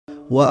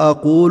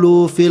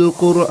وأقول في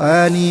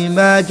القرآن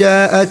ما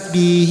جاءت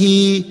به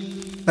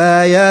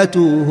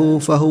آياته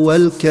فهو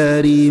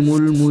الكريم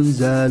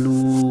المنزال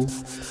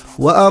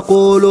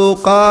وأقول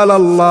قال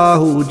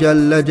الله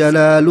جل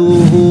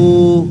جلاله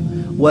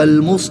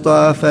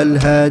والمصطفى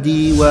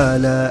الهادي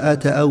ولا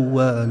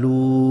أتأول.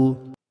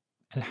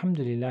 الحمد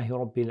لله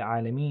رب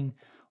العالمين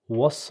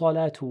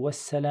والصلاة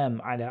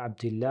والسلام على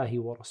عبد الله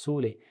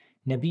ورسوله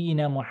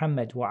نبينا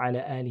محمد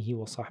وعلى آله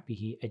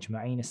وصحبه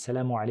أجمعين.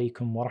 Assalamu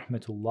alaikum wa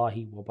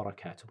rahmatullahi wa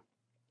barakatuh.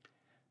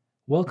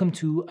 Welcome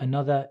to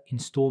another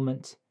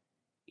installment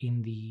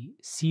in the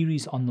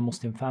series on the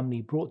Muslim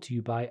family brought to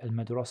you by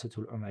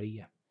Al-Madrasatul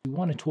Umariyah. We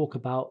want to talk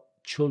about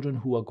children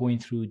who are going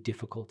through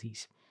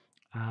difficulties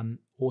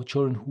or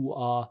children who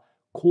are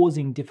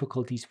causing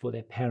difficulties for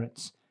their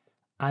parents.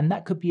 And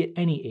that could be at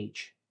any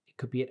age. It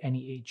could be at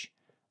any age.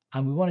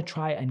 And we want to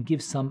try and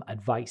give some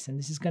advice. And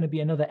this is going to be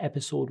another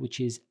episode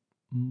which is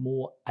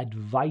more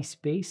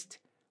advice-based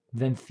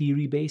than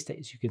theory-based.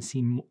 As you can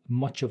see,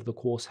 much of the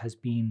course has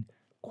been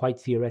quite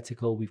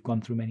theoretical. We've gone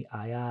through many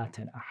ayat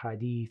and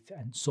ahadith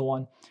and so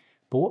on.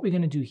 But what we're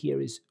going to do here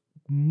is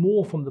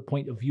more from the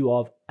point of view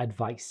of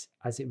advice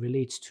as it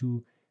relates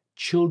to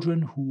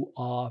children who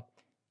are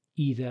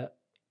either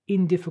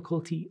in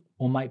difficulty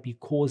or might be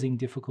causing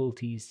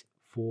difficulties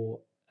for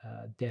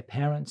their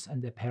parents,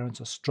 and their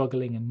parents are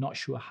struggling and not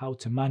sure how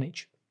to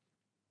manage.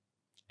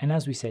 And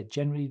as we said,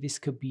 generally this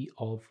could be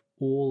of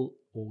all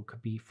or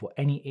could be for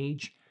any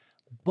age,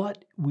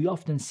 but we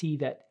often see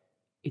that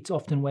it's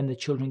often when the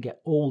children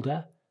get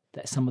older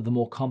that some of the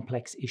more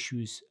complex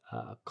issues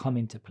come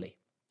into play.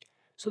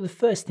 So the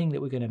first thing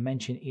that we're going to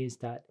mention is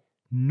that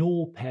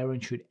no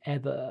parent should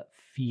ever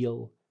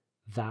feel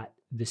that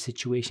the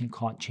situation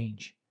can't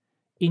change.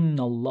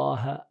 Inna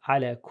Allah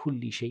ala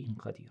kulli shay'in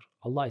qadir.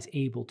 Allah is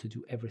able to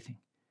do everything.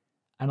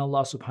 And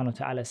Allah subhanahu wa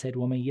ta'ala said,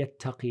 وَمَن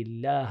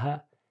يَتَّقِ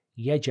اللَّهَ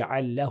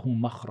يَجْعَلْ لَهُ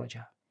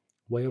مَخْرَجًا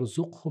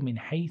وَيَرْزُقْهُ مِنْ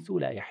حَيْثُ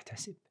لَا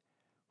يَحْتَسِبُ.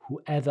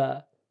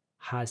 Whoever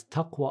has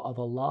taqwa of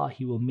Allah,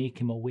 He will make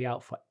him a way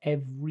out for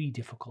every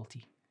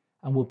difficulty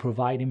and will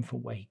provide him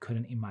from where he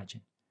couldn't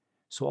imagine.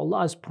 So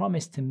Allah has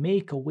promised to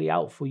make a way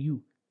out for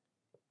you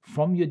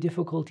from your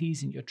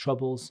difficulties and your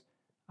troubles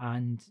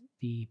and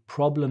the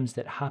problems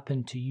that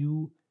happen to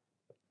you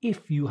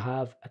if you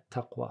have a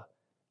taqwa.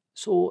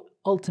 So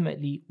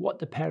ultimately, what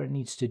the parent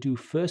needs to do,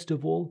 first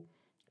of all,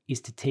 is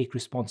to take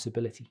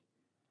responsibility,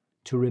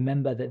 to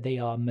remember that they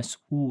are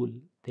mas'ool,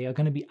 they are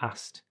going to be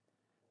asked.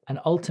 And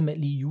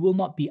ultimately, you will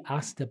not be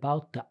asked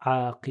about the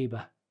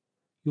aqibah.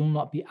 You will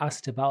not be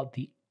asked about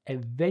the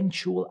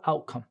eventual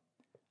outcome.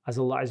 As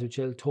Allah Azza wa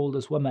Jal told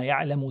us, وَمَا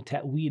يَعْلَمُ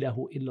تَأْوِيلَهُ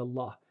إِلَّا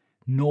اللَّهُ.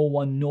 No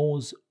one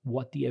knows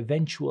what the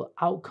eventual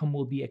outcome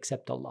will be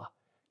except Allah.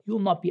 You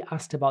will not be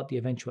asked about the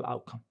eventual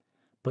outcome,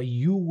 but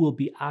you will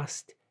be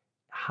asked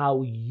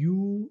how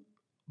you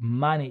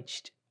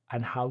managed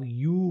and how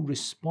you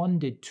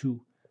responded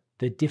to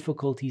the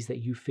difficulties that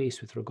you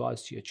face with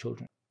regards to your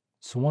children.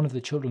 So one of the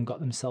children got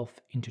themselves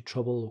into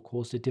trouble or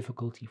caused a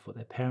difficulty for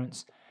their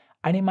parents,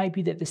 and it might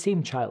be that the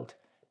same child,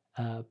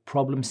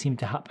 problems seem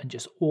to happen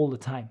just all the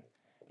time.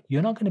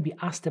 You're not going to be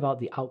asked about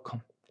the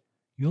outcome.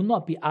 You'll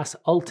not be asked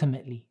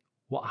ultimately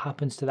what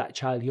happens to that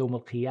child Yawm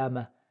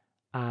al-Qiyamah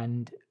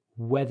and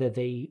whether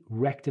they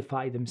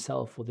rectify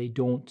themselves or they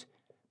don't,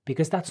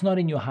 because that's not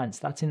in your hands.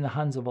 That's in the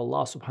hands of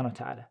Allah subhanahu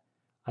wa ta'ala.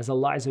 As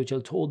Allah Azza wa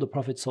Jal told the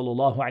Prophet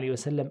sallallahu alaihi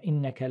wasallam,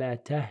 إِنَّكَ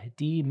لَا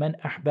تَهْدِي مَنْ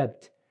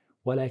أَحْبَبْتَ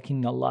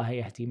وَلَكِنَّ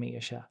اللَّهَ يَهْدِي مَن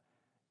يَشَاءُ.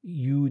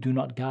 You do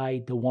not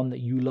guide the one that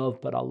you love,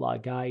 but Allah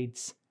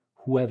guides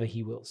whoever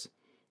He wills.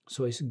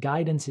 So His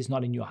guidance is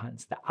not in your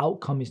hands. The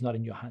outcome is not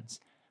in your hands.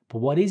 But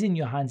what is in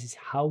your hands is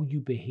how you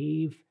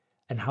behave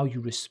and how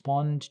you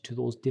respond to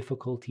those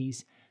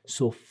difficulties.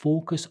 So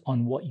focus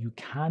on what you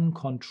can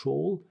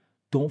control.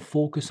 Don't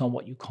focus on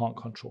what you can't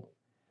control.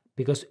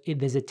 Because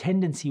there's a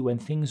tendency when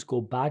things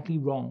go badly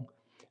wrong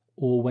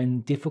or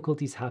when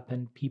difficulties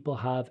happen, people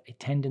have a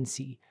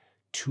tendency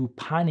to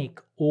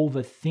panic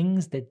over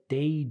things that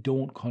they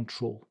don't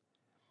control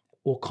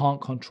or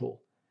can't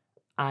control.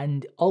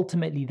 And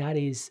ultimately that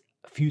is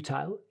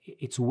futile,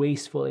 it's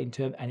wasteful in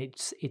terms, and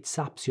it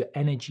saps your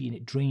energy and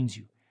it drains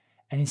you.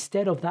 And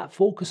instead of that,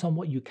 focus on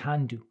what you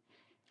can do.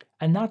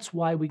 And that's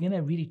why we're going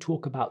to really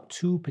talk about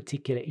two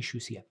particular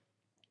issues here.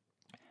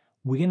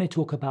 We're going to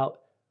talk about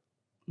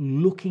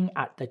looking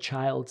at the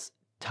child's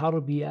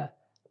tarbiyah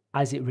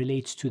as it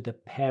relates to the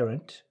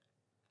parent,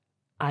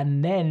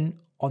 and then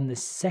on the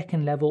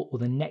second level or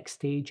the next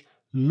stage,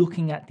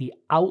 looking at the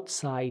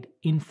outside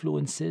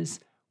influences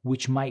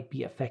which might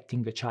be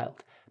affecting the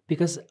child.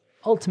 Because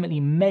ultimately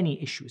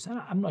many issues, and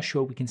I'm not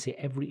sure we can say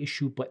every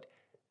issue, but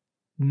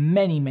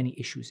many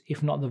issues,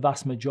 if not the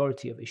vast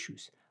majority of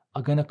issues,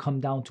 are going to come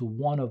down to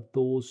one of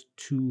those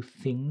two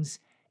things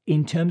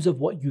in terms of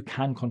what you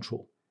can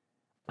control.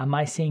 Am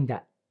I saying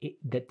that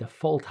the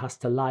fault has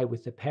to lie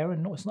with the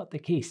parent? No, it's not the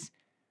case.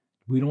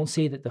 We don't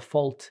say that the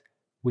fault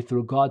with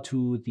regard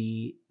to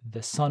the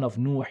son of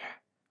Nuh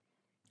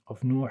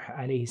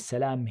alayhi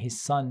salam, his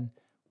son,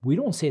 we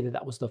don't say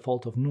that was the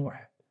fault of Nuh.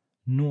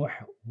 Nuh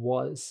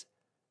was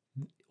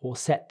or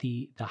set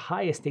the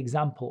highest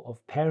example of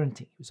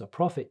parenting. He was a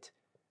prophet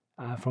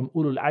from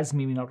Ulul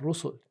Azmi min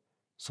al-Rusul,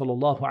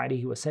 sallallahu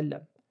alayhi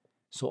wasallam.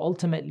 So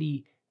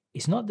ultimately,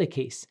 it's not the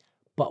case,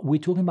 but we're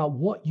talking about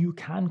what you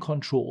can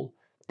control.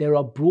 There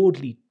are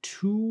broadly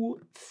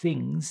two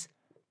things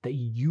that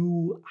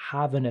you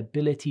have an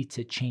ability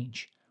to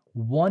change.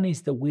 One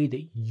is the way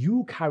that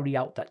you carry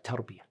out that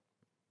tarbiyah,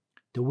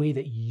 the way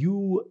that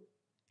you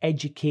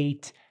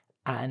educate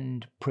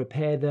and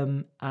prepare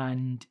them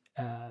and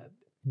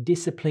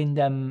discipline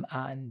them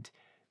and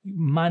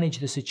manage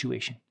the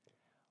situation.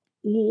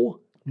 Or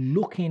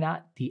looking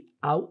at the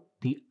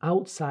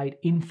outside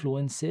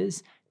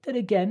influences that,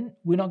 again,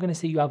 we're not going to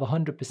say you have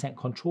 100%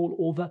 control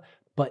over,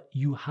 but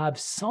you have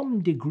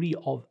some degree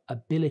of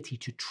ability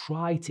to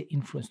try to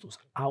influence those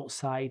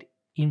outside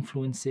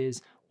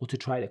influences or to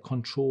try to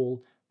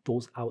control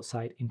those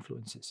outside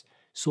influences.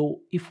 So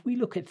if we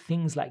look at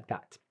things like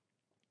that,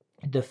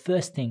 the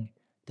first thing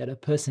that a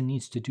person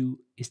needs to do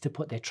is to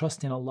put their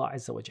trust in Allah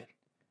Azza wa Jal.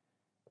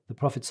 The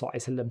Prophet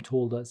ﷺ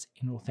told us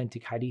in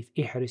authentic hadith,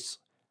 "Ihris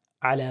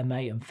ala ma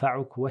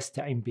yanfa'uk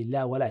wasta'in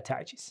billah wa la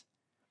ta'jiz."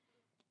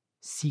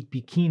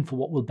 Be keen for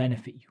what will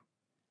benefit you,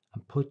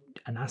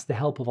 and ask the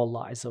help of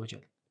Allah Azza wa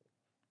Jal.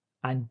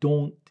 And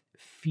don't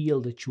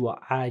feel that you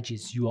are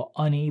ajiz, you are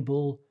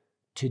unable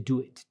to do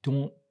it.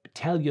 Don't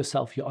tell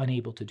yourself you're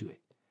unable to do it.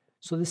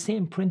 So the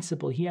same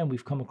principle here, and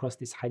we've come across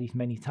this hadith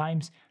many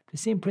times, the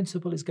same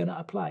principle is going to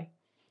apply.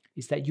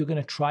 Is that you're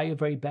going to try your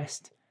very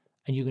best,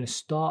 and you're going to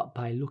start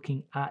by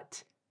looking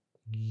at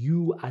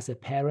you as a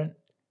parent.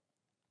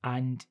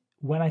 And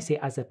when I say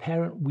as a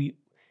parent, we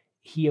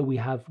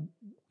have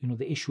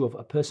the issue of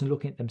a person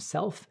looking at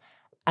themselves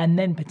and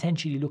then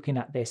potentially looking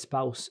at their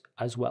spouse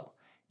as well.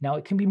 Now,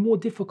 it can be more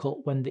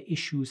difficult when the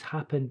issues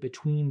happen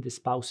between the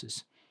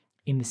spouses,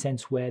 in the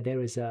sense where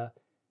there is a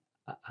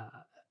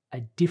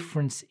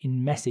difference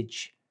in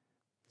message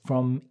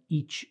from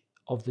each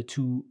of the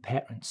two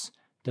parents.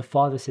 The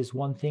father says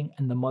one thing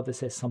and the mother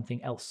says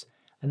something else.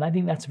 And I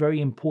think that's very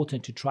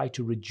important to try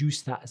to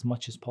reduce that as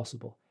much as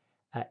possible.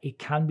 It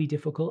can be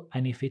difficult,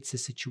 and if it's a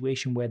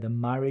situation where the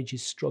marriage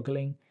is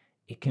struggling,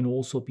 it can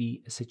also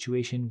be a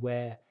situation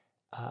where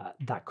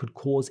that could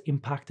cause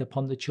impact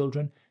upon the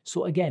children.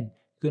 So again,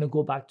 going to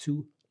go back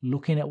to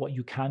looking at what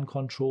you can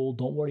control.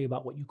 Don't worry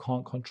about what you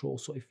can't control.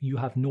 So if you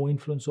have no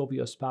influence over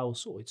your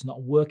spouse, or it's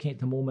not working at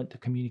the moment, the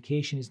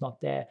communication is not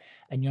there,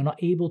 and you're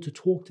not able to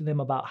talk to them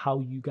about how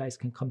you guys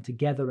can come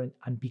together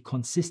and be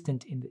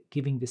consistent in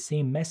giving the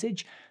same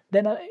message,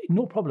 then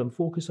no problem.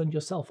 Focus on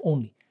yourself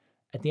only.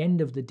 At the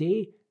end of the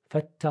day,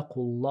 فَاتَّقُوا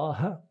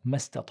اللَّهَ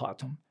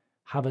مَسْتَطَعْتُمْ.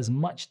 Have as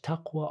much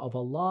taqwa of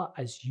Allah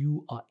as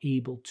you are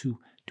able to.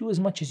 Do as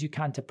much as you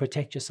can to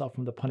protect yourself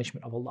from the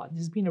punishment of Allah. This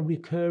has been a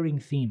recurring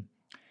theme.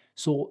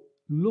 So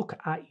look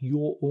at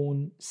your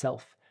own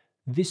self.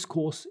 This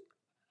course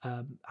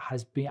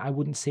has been, I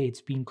wouldn't say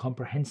it's been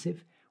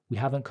comprehensive. We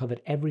haven't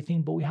covered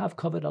everything, but we have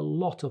covered a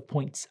lot of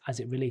points as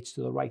it relates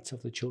to the rights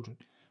of the children.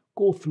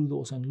 Go through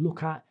those and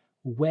look at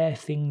where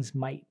things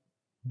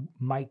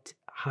might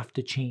have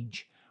to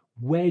change.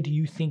 Where do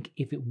you think,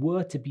 if it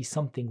were to be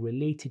something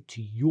related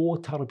to your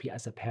tarbiyah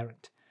as a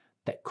parent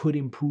that could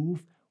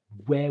improve,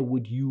 where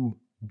would you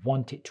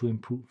want it to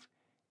improve?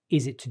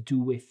 Is it to do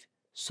with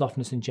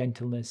softness and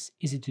gentleness?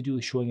 Is it to do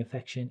with showing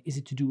affection? Is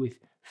it to do with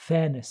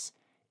fairness?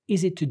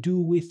 Is it to do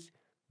with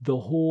the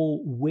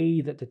whole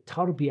way that the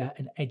tarbiyah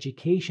and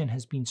education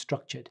has been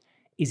structured?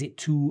 Is it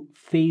too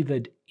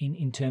favored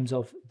in terms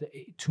of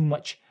too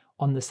much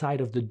on the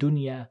side of the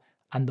dunya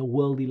and the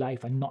worldly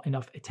life, and not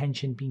enough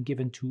attention being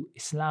given to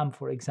Islam,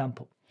 for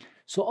example?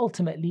 So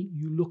ultimately,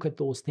 you look at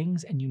those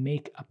things and you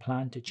make a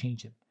plan to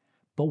change them.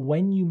 But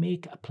when you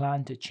make a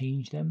plan to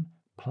change them,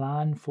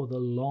 plan for the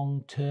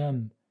long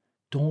term.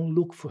 Don't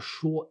look for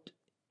short,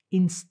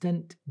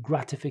 instant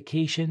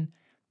gratification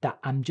that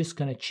I'm just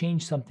going to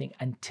change something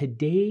and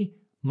today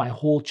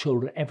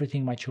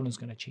everything my children is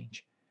going to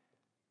change.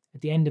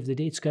 At the end of the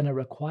day, it's going to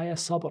require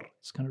sabr,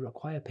 it's going to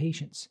require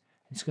patience,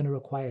 it's going to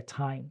require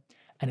time.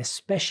 And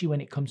especially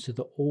when it comes to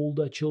the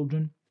older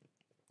children,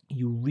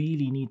 you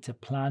really need to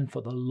plan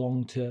for the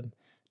long term.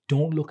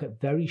 Don't look at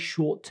very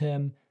short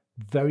term,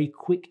 very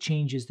quick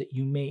changes that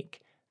you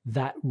make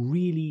that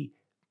really,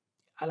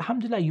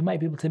 alhamdulillah, you might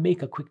be able to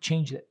make a quick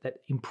change that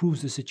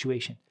improves the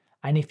situation.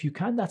 And if you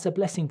can, that's a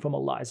blessing from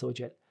Allah Azza wa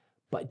Jal.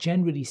 But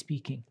generally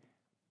speaking,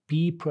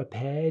 be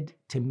prepared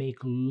to make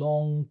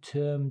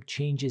long-term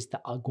changes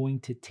that are going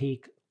to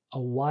take a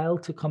while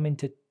to come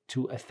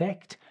into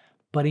effect.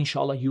 But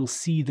inshallah, you'll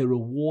see the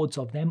rewards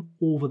of them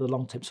over the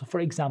long term. So for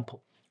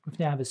example, if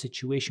they have a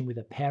situation with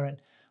a parent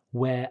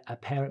where a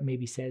parent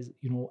maybe says,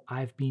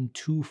 I've been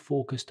too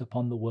focused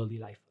upon the worldly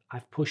life.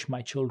 I've pushed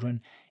my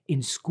children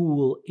in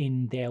school,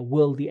 in their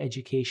worldly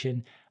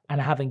education,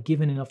 and I haven't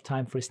given enough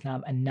time for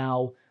Islam. And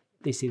now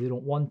they say they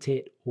don't want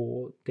it,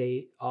 or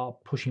they are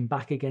pushing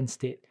back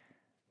against it.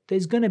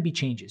 There's going to be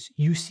changes.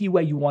 You see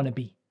where you want to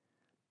be.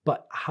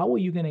 But how are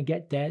you going to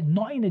get there?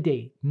 Not in a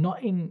day,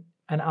 not in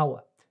an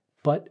hour,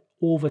 but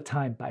over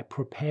time, by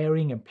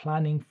preparing and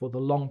planning for the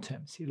long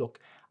term. See, look,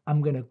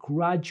 I'm going to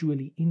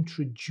gradually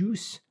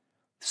introduce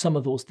some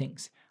of those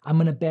things. I'm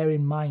going to bear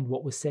in mind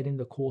what was said in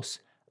the course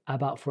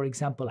about, for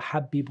example,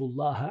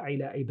 Habibullah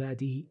ila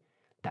ibadihi,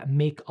 that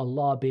make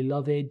Allah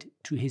beloved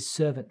to His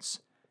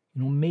servants.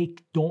 Don't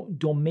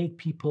make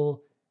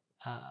people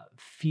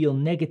feel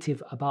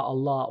negative about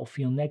Allah or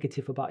feel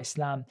negative about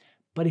Islam.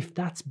 But if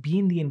that's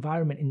been the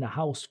environment in the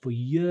house for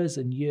years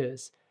and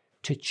years,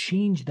 to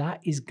change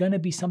that is going to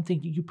be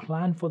something that you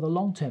plan for the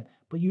long term.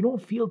 But you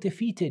don't feel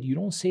defeated. You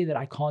don't say that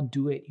I can't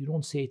do it. You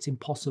don't say it's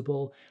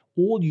impossible.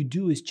 All you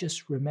do is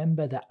just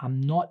remember that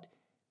I'm not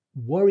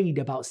worried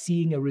about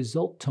seeing a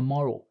result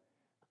tomorrow.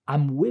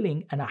 I'm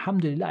willing, and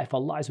alhamdulillah, if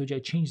Allah Azza wa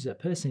Jalla changes a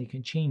person, He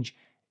can change,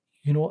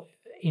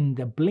 in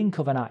the blink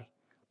of an eye.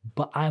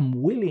 But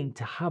I'm willing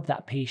to have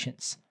that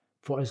patience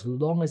for as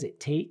long as it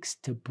takes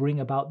to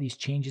bring about these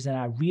changes. And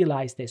I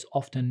realize there's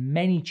often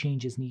many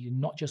changes needed,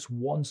 not just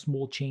one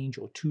small change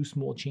or two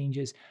small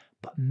changes,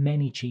 but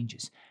many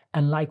changes.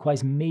 And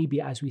likewise, maybe,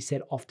 as we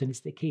said, often it's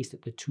the case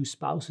that the two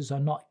spouses are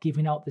not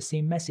giving out the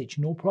same message.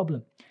 No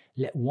problem.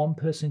 Let one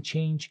person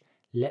change.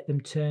 Let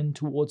them turn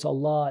towards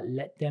Allah.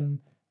 Let them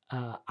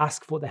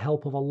ask for the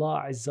help of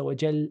Allah Azza wa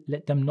Jal.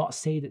 Let them not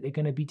say that they're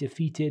going to be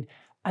defeated.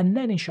 And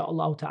then,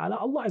 inshaAllah ta'ala,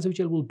 Allah Azza wa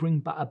Jal will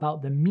bring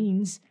about the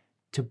means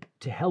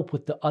to help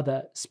with the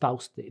other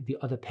spouse, the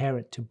other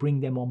parent, to bring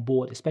them on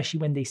board, especially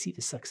when they see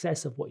the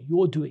success of what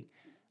you're doing.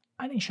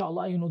 And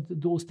inshallah,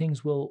 those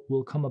things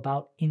will come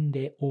about in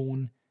their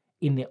own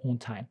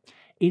time.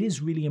 It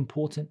is really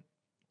important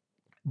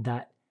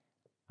that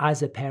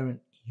as a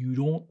parent, you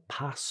don't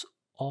pass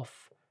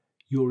off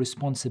your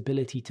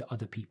responsibility to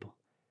other people.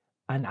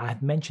 And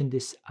I've mentioned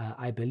this,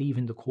 I believe,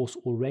 in the course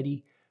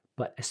already,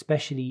 but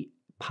especially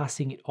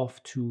passing it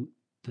off to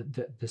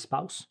the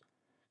spouse.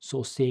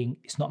 So saying,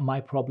 it's not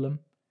my problem,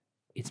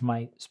 it's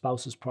my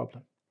spouse's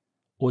problem.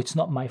 Or it's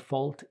not my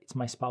fault, it's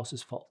my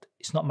spouse's fault.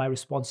 It's not my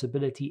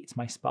responsibility, it's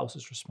my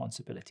spouse's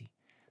responsibility.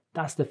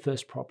 That's the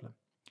first problem.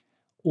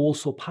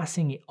 Also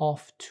passing it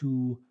off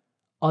to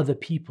other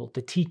people.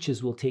 The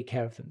teachers will take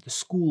care of them. The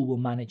school will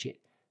manage it.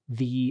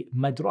 The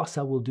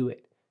madrasa will do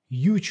it.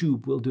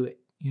 YouTube will do it.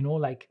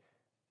 Like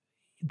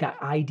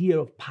that idea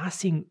of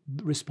passing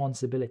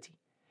responsibility.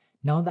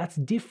 Now that's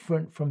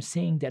different from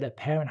saying that a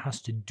parent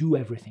has to do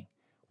everything.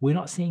 We're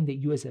not saying that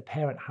you as a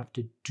parent have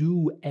to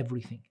do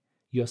everything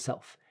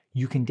yourself.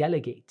 You can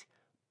delegate,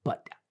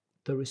 but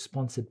the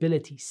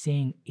responsibility,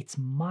 saying it's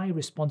my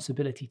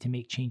responsibility to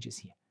make changes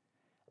here.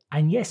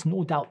 And yes,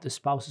 no doubt the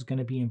spouse is going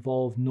to be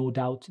involved. No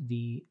doubt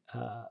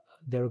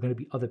there are going to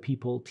be other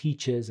people,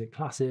 teachers and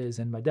classes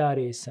and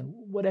madaris and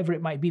whatever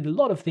it might be. There's a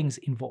lot of things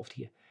involved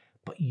here.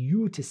 But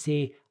you to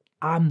say,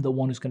 I'm the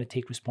one who's going to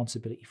take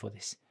responsibility for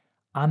this.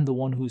 I'm the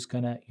one who's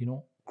going to,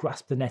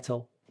 grasp the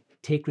nettle,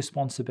 take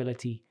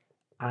responsibility,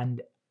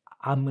 and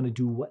I'm going to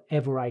do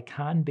whatever I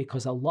can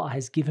because Allah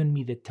has given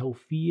me the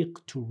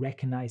tawfiq to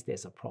recognize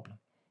there's a problem.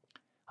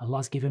 Allah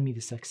has given me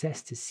the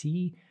success to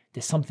see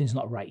that something's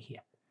not right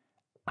here.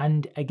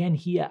 And again,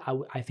 here,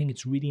 I think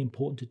it's really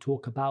important to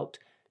talk about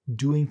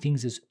doing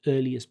things as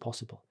early as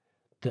possible.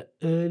 The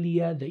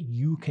earlier that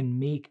you can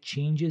make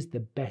changes,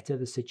 the better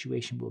the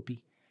situation will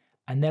be.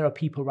 And there are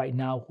people right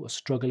now who are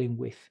struggling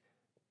with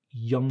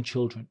young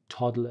children,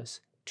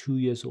 toddlers, 2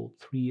 years old,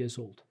 3 years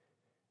old.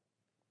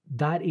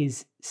 That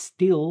is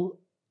still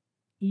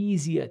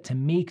easier to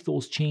make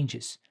those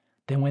changes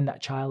than when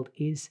that child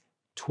is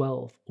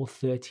 12 or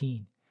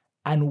 13,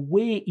 and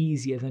way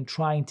easier than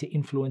trying to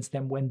influence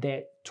them when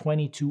they're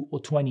 22 or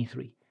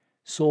 23.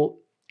 So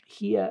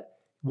here,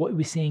 what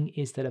we're saying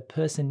is that a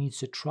person needs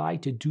to try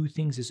to do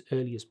things as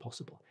early as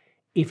possible.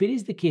 If it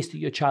is the case that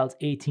your child's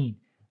 18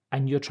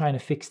 and you're trying to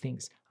fix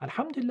things,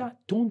 alhamdulillah,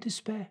 don't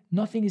despair.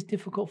 Nothing is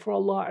difficult for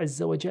Allah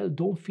Azza wa Jal.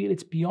 Don't feel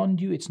it's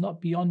beyond you. It's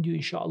not beyond you,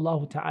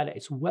 inshaAllah ta'ala.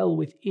 It's well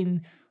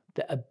within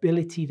the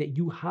ability that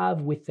you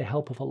have with the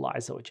help of Allah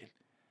Azza wa Jal.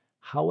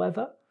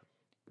 However,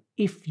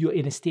 if you're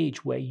in a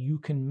stage where you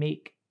can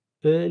make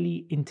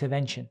early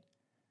intervention,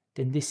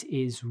 then this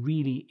is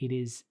really, it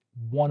is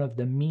one of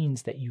the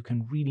means that you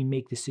can really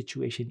make the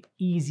situation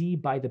easy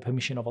by the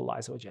permission of Allah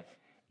Azza wa Jal,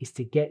 is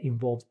to get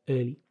involved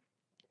early.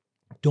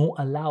 Don't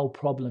allow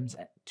problems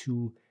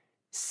to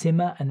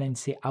simmer and then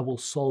say, I will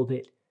solve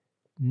it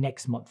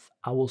next month.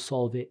 I will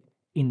solve it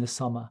in the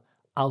summer.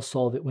 I'll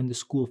solve it when the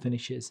school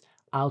finishes.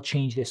 I'll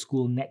change their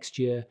school next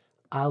year.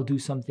 I'll do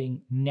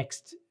something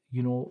next,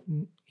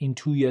 in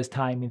 2 years'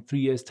 time, in 3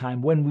 years'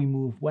 time, when we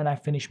move, when I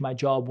finish my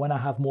job, when I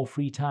have more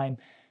free time.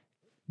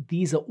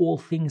 These are all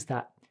things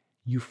that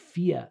you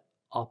fear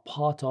are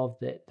part of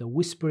the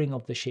whispering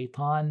of the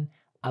shaitan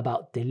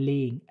about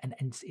delaying. And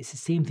it's the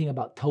same thing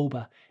about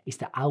Tawbah. It's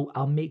that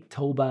I'll make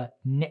Tawbah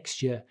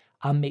next year.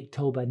 I'll make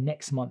Tawbah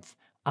next month.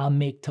 I'll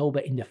make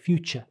Tawbah in the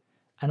future.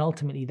 And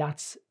ultimately,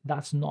 that's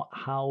not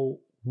how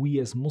we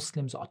as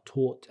Muslims are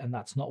taught. And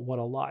that's not what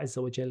Allah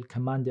Azza wa Jal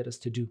commanded us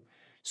to do.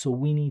 So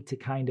we need to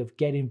kind of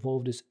get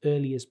involved as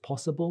early as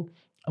possible.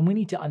 And we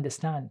need to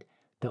understand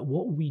that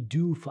what we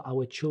do for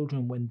our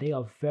children when they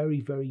are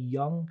very, very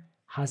young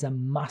has a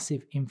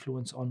massive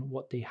influence on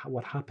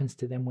what happens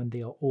to them when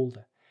they are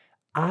older.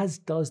 as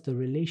does the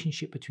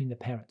relationship between the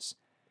parents.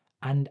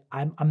 And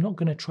I'm not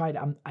going to try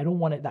to, I don't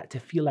want that to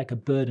feel like a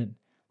burden,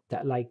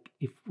 that like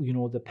if,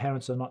 the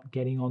parents are not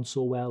getting on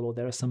so well, or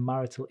there are some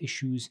marital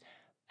issues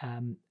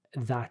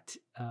that,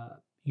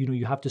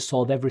 you have to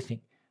solve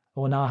everything.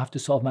 Or now I have to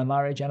solve my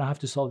marriage and I have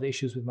to solve the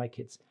issues with my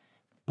kids.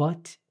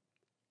 But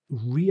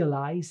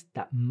realize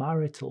that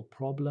marital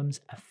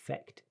problems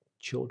affect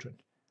children.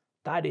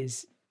 That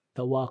is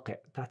the waqi'.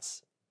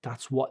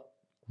 That's what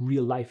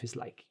real life is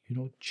like.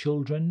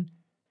 Children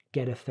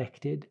get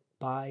affected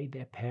by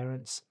their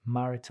parents'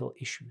 marital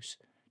issues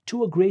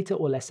to a greater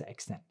or lesser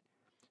extent.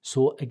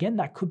 So again,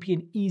 that could be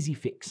an easy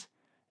fix.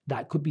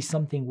 That could be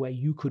something where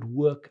you could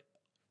work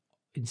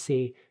and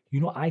say,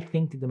 I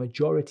think that the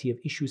majority of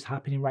issues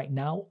happening right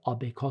now are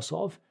because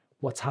of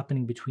what's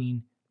happening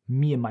between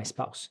me and my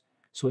spouse.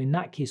 So in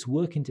that case,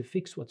 working to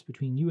fix what's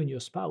between you and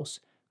your spouse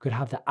could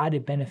have the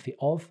added benefit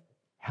of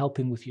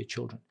helping with your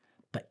children.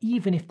 But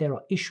even if there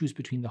are issues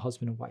between the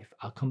husband and wife,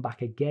 I'll come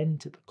back again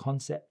to the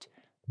concept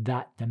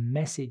that the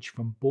message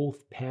from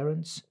both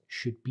parents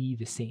should be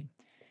the same.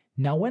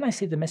 Now, when I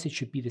say the message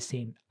should be the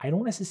same, I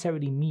don't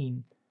necessarily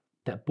mean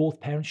that both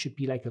parents should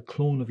be like a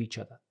clone of each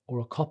other or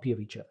a copy of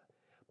each other.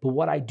 But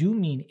what I do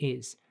mean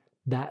is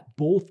that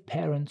both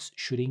parents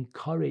should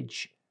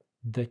encourage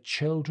the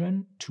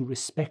children to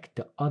respect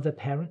the other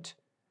parent,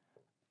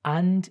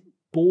 and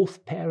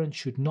both parents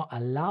should not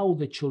allow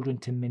the children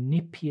to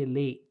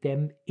manipulate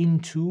them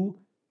into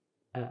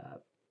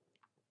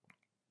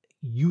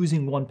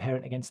using one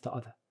parent against the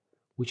other,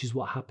 which is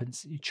what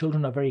happens.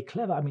 Children are very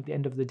clever. At the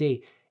end of the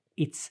day,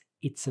 it's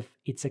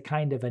a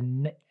kind of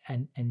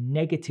a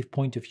negative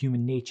point of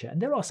human nature.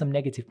 And there are some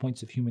negative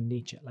points of human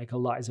nature. Like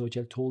Allah Azza wa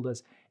Jal told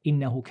us,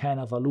 إِنَّهُ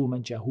كَانَ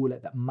ظَلُومًا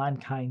جَهُولًا, that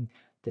mankind,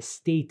 the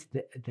state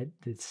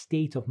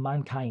of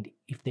mankind,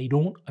 if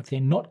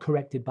they're not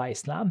corrected by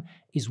Islam,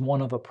 is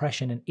one of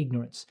oppression and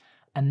ignorance.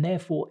 And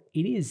therefore,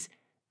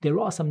 there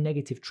are some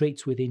negative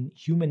traits within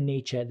human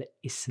nature that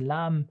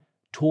Islam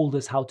told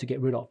us how to get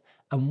rid of.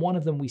 And one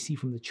of them we see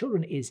from the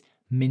children is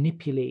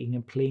manipulating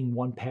and playing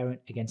one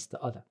parent against the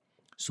other.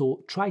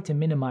 So try to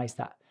minimize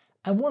that.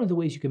 And one of the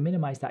ways you can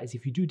minimize that is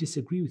if you do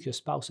disagree with your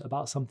spouse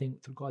about something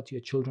with regard to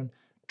your children,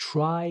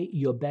 try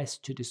your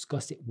best to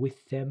discuss it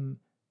with them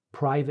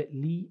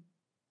privately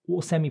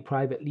or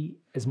semi-privately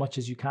as much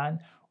as you can,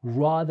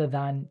 rather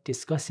than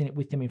discussing it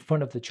with them in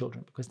front of the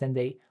children, because then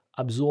they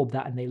absorb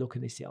that and they look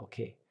and they say,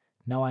 okay,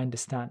 now I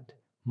understand.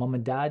 Mom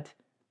and dad,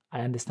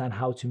 I understand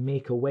how to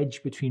make a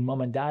wedge between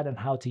mom and dad and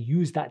how to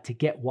use that to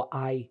get what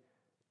I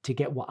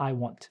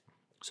want.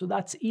 So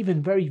that's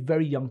even very,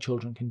 very young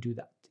children can do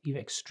that,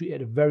 even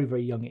at a very,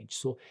 very young age.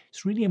 So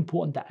it's really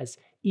important that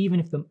even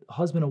if the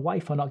husband and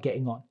wife are not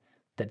getting on,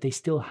 that they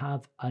still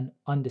have an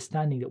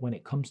understanding that when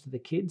it comes to the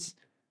kids,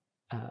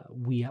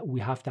 we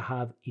have to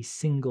have a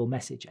single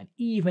message. And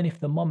even if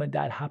the mom and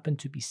dad happen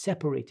to be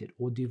separated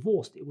or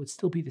divorced, it would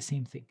still be the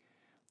same thing,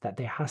 that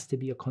there has to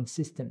be a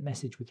consistent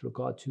message with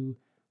regard to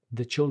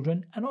the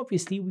children. And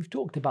obviously, we've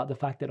talked about the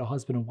fact that a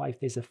husband and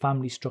wife, there's a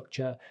family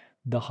structure.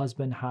 The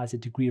husband has a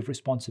degree of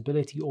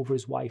responsibility over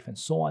his wife and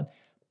so on.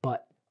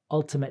 But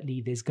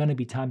ultimately, there's going to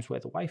be times where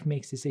the wife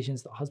makes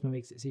decisions, the husband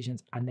makes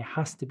decisions, and there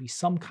has to be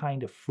some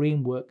kind of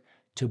framework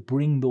to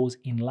bring those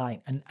in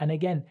line. And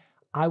again,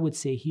 I would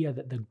say here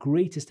that the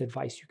greatest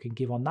advice you can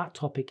give on that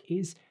topic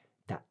is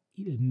that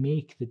you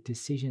make the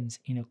decisions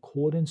in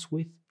accordance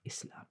with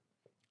Islam.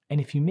 And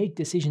if you make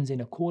decisions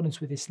in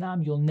accordance with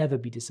Islam, you'll never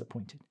be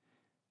disappointed.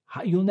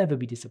 You'll never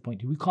be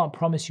disappointed. We can't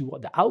promise you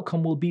what the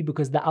outcome will be,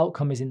 because the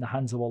outcome is in the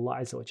hands of Allah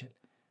Azza wa Jal.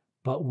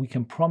 But we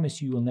can promise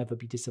you'll never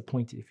be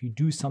disappointed. If you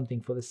do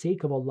something for the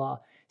sake of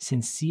Allah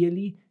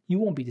sincerely, you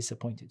won't be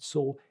disappointed.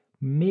 So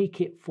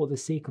make it for the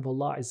sake of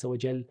Allah Azza wa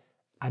Jal,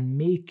 and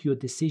make your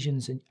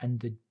decisions and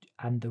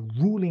the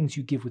rulings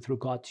you give with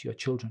regard to your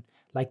children.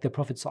 Like the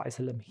Prophet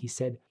ﷺ, he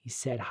said,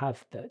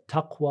 have the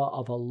taqwa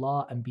of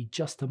Allah and be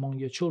just among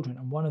your children.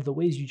 And one of the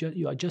ways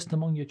you are just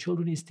among your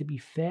children is to be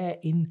fair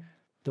in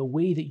the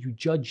way that you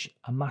judge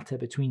a matter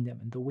between them,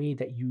 and the way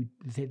that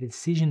the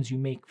decisions you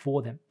make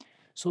for them.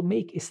 So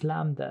make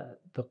Islam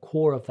the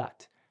core of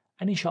that,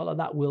 and inshallah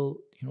that will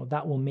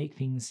make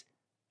things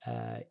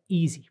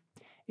easy.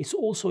 It's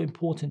also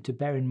important to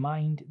bear in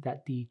mind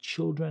that the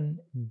children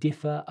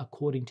differ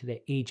according to their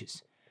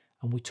ages.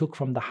 And we took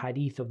from the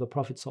hadith of the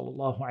Prophet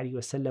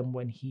ﷺ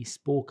when he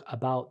spoke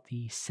about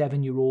the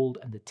 7-year-old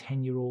and the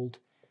 10-year-old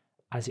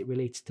as it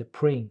relates to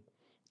praying.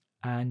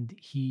 And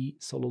he,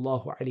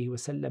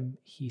 ﷺ,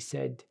 he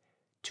said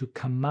to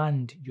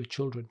command your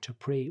children to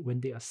pray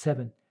when they are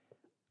 7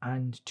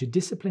 and to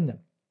discipline them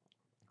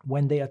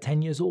when they are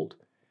 10 years old.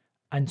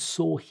 And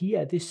so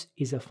here, this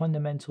is a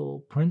fundamental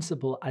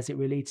principle as it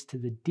relates to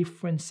the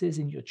differences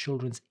in your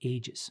children's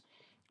ages.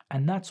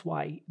 And that's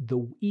why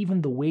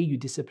even the way you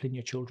discipline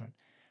your children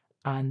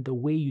and the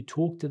way you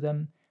talk to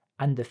them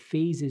and the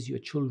phases your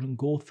children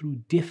go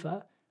through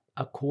differ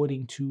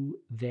according to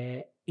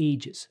their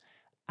ages.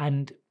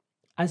 And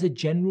as a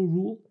general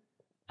rule,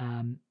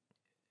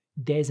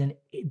 there's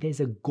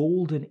a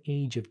golden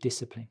age of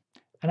discipline.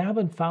 and I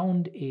haven't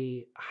found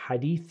a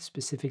hadith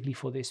specifically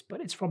for this,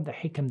 but it's from the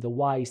hikam, the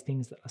wise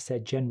things that are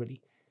said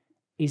generally,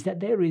 is that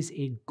there is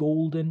a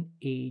golden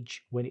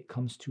age when it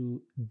comes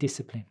to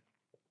discipline.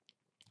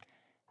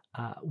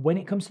 When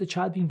it comes to the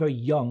child being very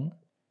young,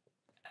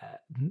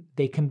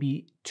 they can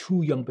be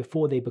too young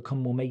before they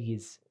become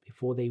mumayyiz,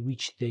 before they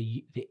reach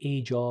the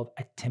age of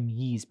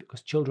at-tamyiz,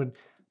 because children,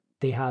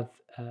 they have,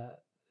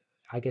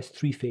 I guess,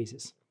 3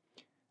 phases.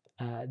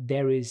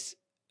 There is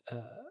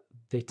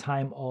the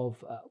time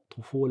of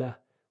tufula,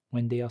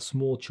 when they are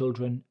small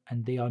children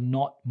and they are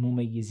not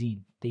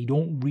mumayyizin. They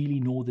don't really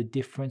know the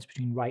difference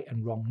between right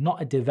and wrong,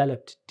 not a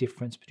developed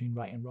difference between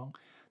right and wrong.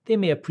 They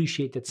may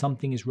appreciate that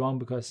something is wrong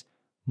because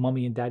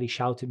mommy and daddy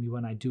shout at me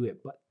when I do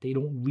it, but they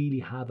don't really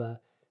have a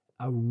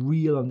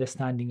real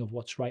understanding of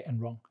what's right and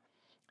wrong.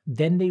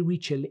 Then they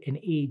reach an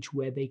age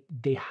where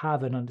they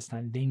have an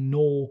understanding. They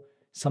know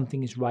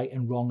something is right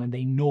and wrong, and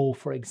they know,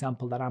 for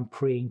example, that I'm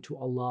praying to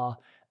Allah,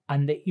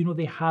 and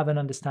they have an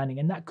understanding.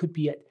 And that could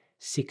be at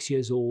 6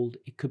 years old,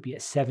 it could be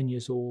at 7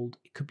 years old,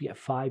 it could be at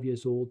 5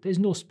 years old. There's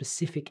no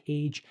specific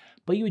age,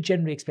 but you would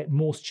generally expect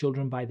most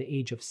children by the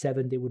age of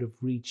 7, they would have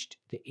reached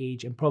the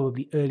age, and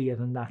probably earlier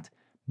than that,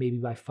 maybe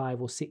by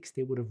 5 or 6,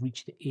 they would have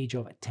reached the age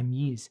of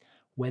tamyiz,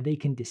 where they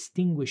can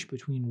distinguish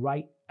between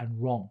right and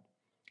wrong.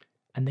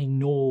 And they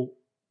know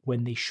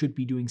when they should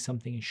be doing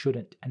something and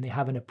shouldn't. And they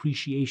have an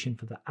appreciation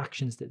for the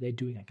actions that they're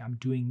doing. Like, I'm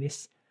doing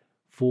this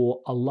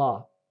for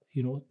Allah,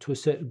 to a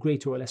certain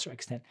greater or lesser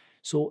extent.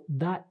 So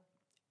that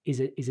is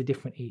a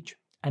different age.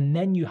 And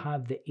then you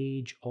have the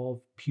age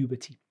of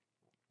puberty,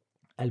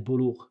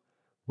 al-bulugh,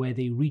 where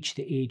they reach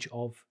the age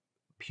of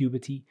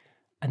puberty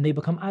and they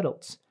become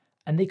adults.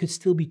 And they could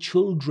still be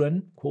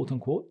children, quote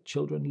unquote,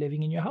 children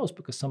living in your house,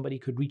 because somebody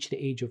could reach the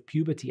age of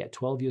puberty at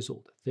 12 years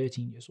old,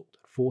 13 years old,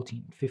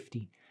 14,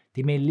 15.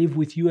 They may live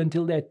with you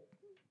until they're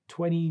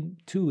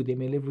 22. They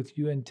may live with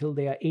you until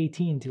they are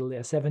 18, till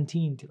they're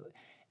 17.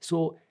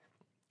 So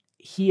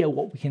here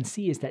what we can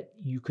see is that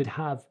you could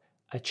have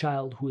a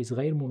child who is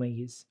غير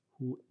مميز,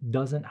 who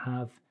doesn't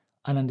have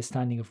an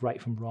understanding of right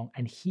from wrong.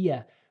 And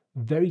here,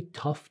 very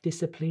tough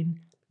discipline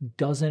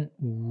doesn't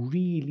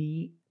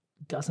really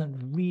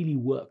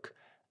work.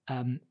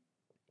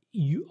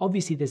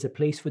 Obviously there's a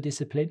place for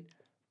discipline,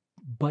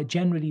 but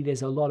generally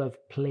there's a lot of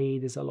play,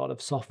 there's a lot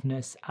of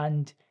softness,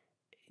 and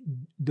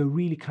the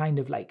really kind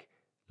of like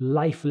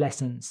life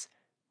lessons,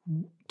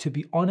 to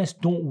be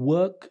honest, don't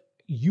work,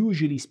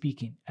 usually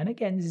speaking. And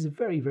again, this is a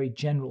very, very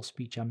general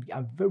speech. I'm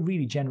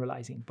really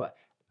generalizing, but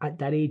at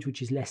that age,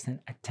 which is less than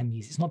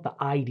at-tamyiz, it's not the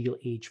ideal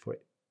age for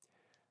it.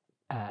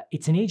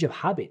 It's an age of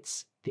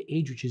habits. The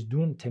age which is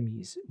dun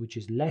tamyiz, which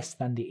is less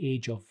than the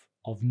age of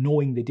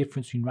knowing the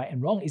difference between right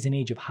and wrong, is an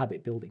age of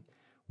habit building,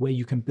 where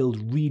you can build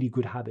really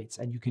good habits,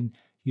 and you can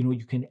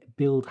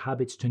build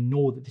habits to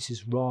know that this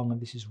is wrong and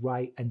this is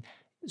right, and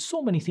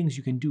so many things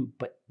you can do.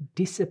 But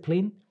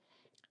discipline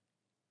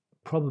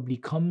probably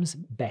comes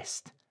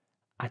best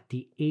at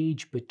the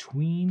age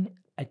between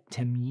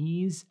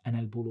at-tamyiz and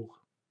al-bulugh,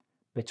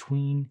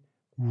 between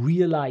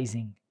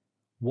realizing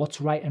what's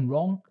right and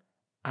wrong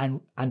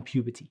and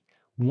puberty.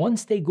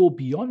 Once they go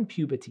beyond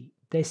puberty,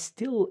 there's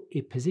still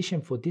a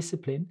position for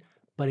discipline,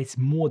 but it's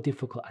more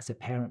difficult as a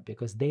parent,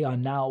 because they are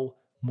now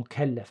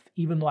mukallaf.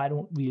 Even though I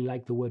don't really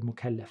like the word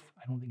mukallaf,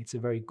 I don't think it's a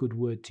very good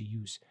word to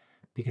use,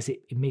 because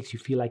it makes you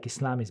feel like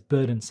Islam is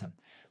burdensome.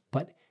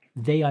 But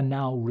they are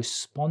now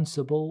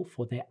responsible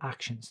for their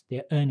actions.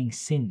 They're earning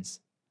sins,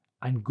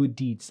 and good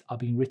deeds are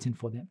being written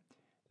for them.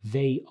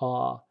 They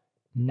are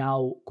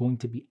now going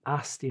to be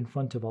asked in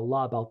front of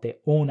Allah about their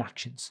own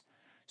actions.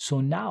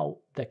 So now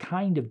the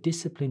kind of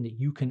discipline that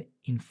you can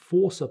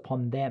enforce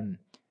upon them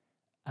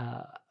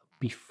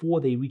before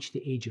they reach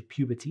the age of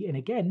puberty, and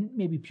again,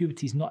 maybe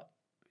puberty is not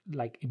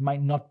like, it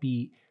might not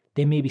be,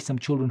 there may be some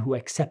children who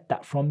accept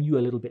that from you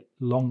a little bit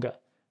longer.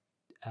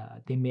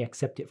 They may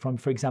accept it from,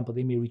 for example,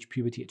 they may reach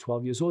puberty at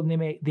 12 years old,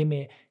 and they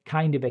may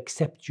kind of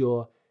accept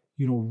your,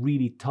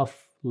 really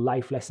tough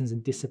life lessons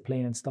and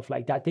discipline and stuff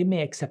like that. They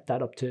may accept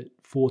that up to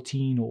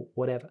 14 or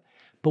whatever.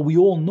 But we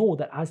all know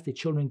that as the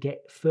children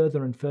get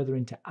further and further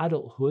into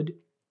adulthood,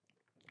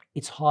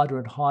 it's harder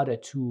and harder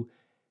to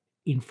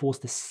enforce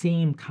the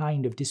same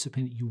kind of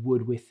discipline that you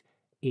would with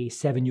a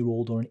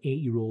 7-year-old or an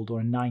 8-year-old or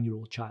a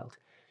 9-year-old child.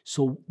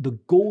 So the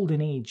golden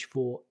age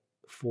for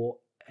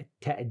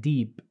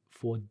ta'deeb,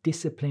 for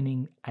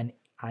disciplining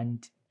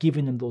and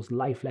giving them those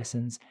life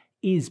lessons,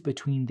 is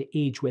between the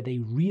age where they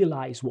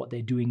realize what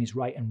they're doing is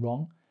right and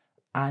wrong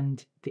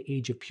and the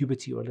age of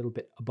puberty, or a little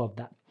bit above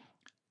that.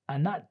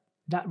 And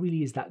that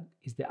really is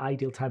the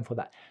ideal time for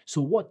that.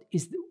 So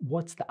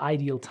what's the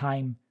ideal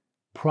time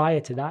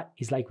prior to that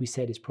is, like we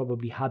said, is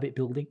probably habit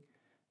building,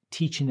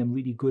 teaching them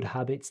really good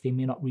habits. They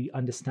may not really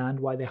understand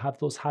why they have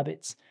those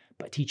habits,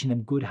 but teaching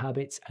them good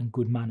habits and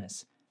good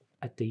manners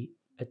at the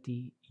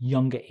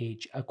younger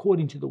age,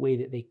 according to the way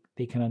that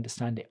they can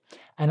understand it.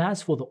 And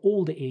as for the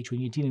older age, when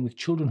you're dealing with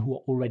children who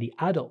are already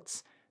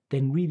adults,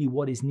 then really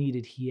what is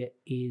needed here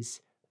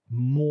is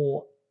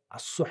more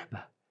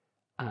as-suhbah,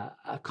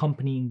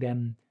 accompanying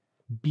them,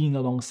 being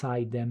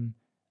alongside them,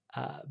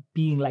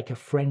 being like a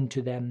friend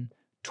to them,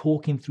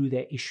 talking through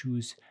their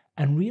issues,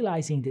 and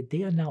realizing that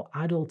they are now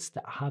adults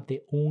that have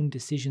their own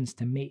decisions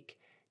to make.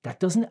 That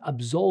doesn't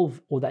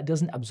absolve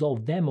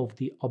them of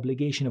the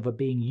obligation of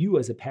obeying you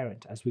as a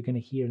parent, as we're going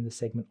to hear in the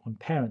segment on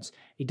parents.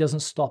 It doesn't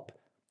stop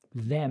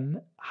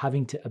them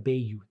having to obey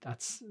you.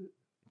 That's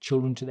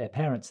children to their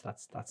parents.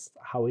 That's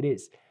how it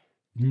is.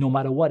 No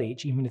matter what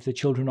age, even if the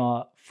children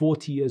are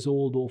 40 years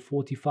old or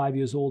 45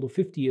 years old or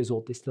 50 years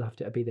old, they still have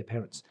to obey their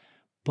parents.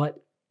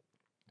 But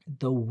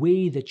the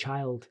way the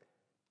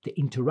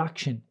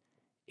interaction,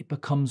 it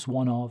becomes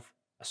one of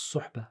a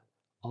suhbah,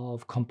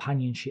 of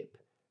companionship,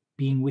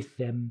 being with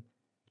them,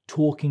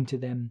 talking to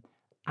them,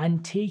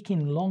 and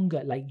taking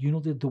longer. Like,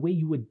 the way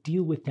you would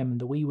deal with them and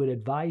the way you would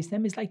advise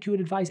them is like you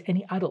would advise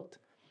any adult.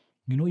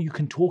 You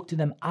can talk to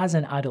them as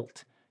an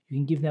adult. You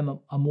can give them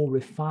a more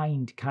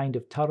refined kind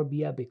of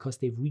tarbiyah because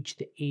they've reached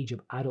the age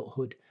of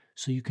adulthood.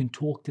 So you can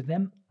talk to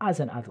them as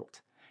an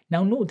adult.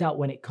 Now, no doubt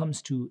when it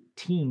comes to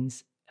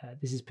teens,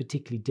 this is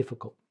particularly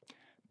difficult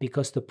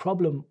because the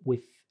problem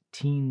with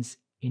teens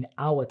in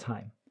our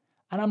time,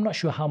 and I'm not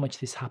sure how much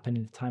this happened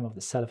in the time of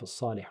the Salaf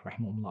al-Salih,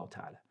 rahimahumullah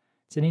ta'ala.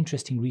 It's an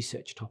interesting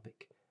research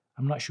topic.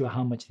 I'm not sure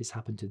how much this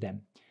happened to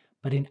them.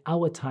 But in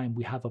our time,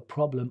 we have a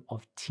problem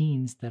of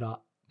teens that are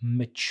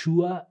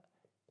mature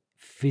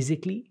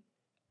physically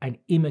and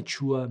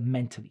immature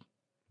mentally.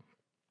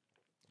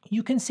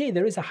 You can say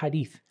there is a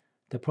hadith.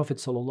 The Prophet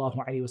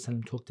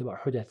ﷺ talked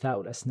about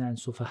hudatha'ul asnan,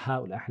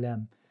 sufaha'ul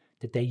ahlam,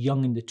 that they're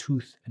young in the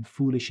tooth and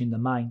foolish in the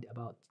mind,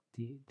 about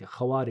the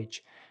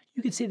Khawarij.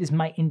 You could say this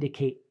might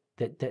indicate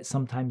that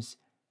sometimes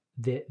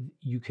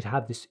you could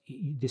have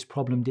this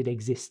problem did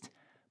exist.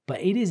 But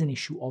it is an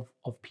issue of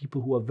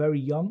people who are very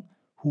young,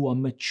 who are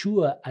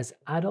mature as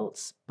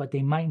adults, but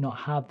they might not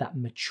have that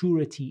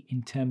maturity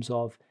in terms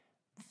of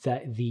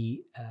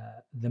the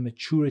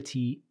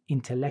maturity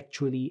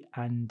intellectually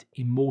and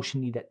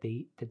emotionally that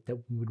we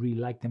would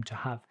really like them to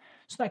have.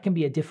 So that can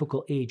be a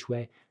difficult age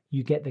where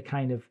you get the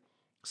kind of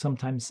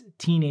sometimes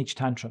teenage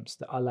tantrums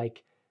that are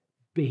like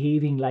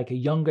behaving like a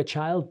younger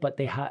child, but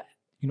they have,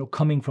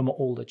 coming from an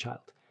older child.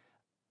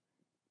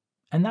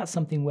 And that's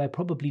something where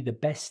probably the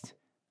best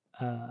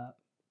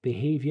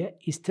behavior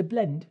is to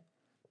blend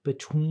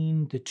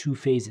between the two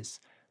phases.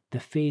 The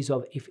phase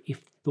of if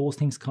those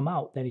things come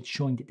out, then it's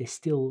showing that they're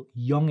still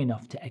young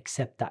enough to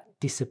accept that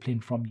discipline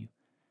from you,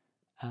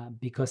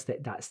 because they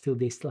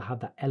still have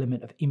that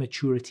element of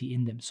immaturity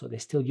in them. So they're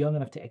still young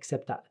enough to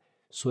accept that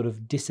sort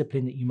of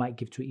discipline that you might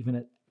give to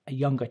even a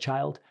younger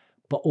child,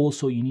 but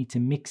also you need to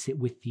mix it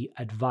with the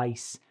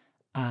advice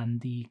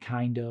and the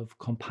kind of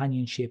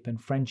companionship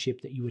and friendship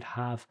that you would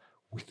have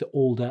with the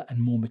older and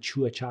more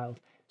mature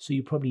child. So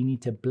you probably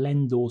need to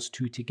blend those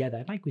two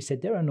together. Like we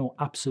said, there are no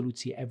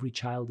absolutes here. Every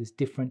child is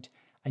different,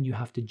 and you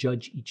have to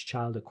judge each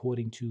child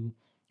according to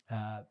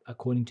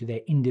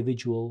their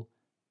individual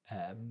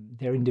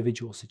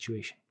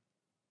situation.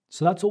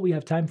 So that's all we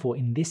have time for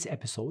in this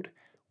episode.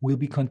 We'll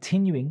be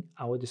continuing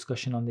our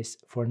discussion on this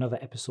for another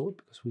episode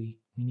because we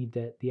need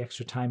the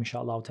extra time,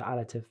 inshallah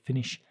ta'ala, to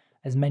finish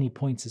as many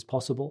points as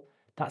possible.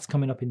 That's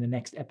coming up in the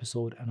next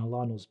episode, and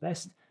Allah knows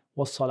best.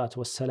 والصلاة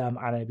والسلام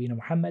على نبينا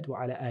محمد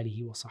وعلى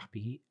آله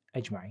وصحبه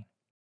أجمعين.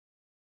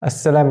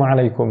 Assalamu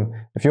alaikum.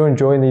 If you're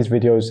enjoying these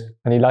videos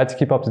and you'd like to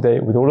keep up to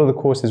date with all of the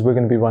courses we're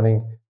going to be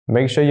running,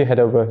 make sure you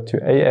head over to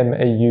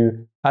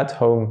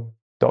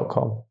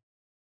amauathome.com.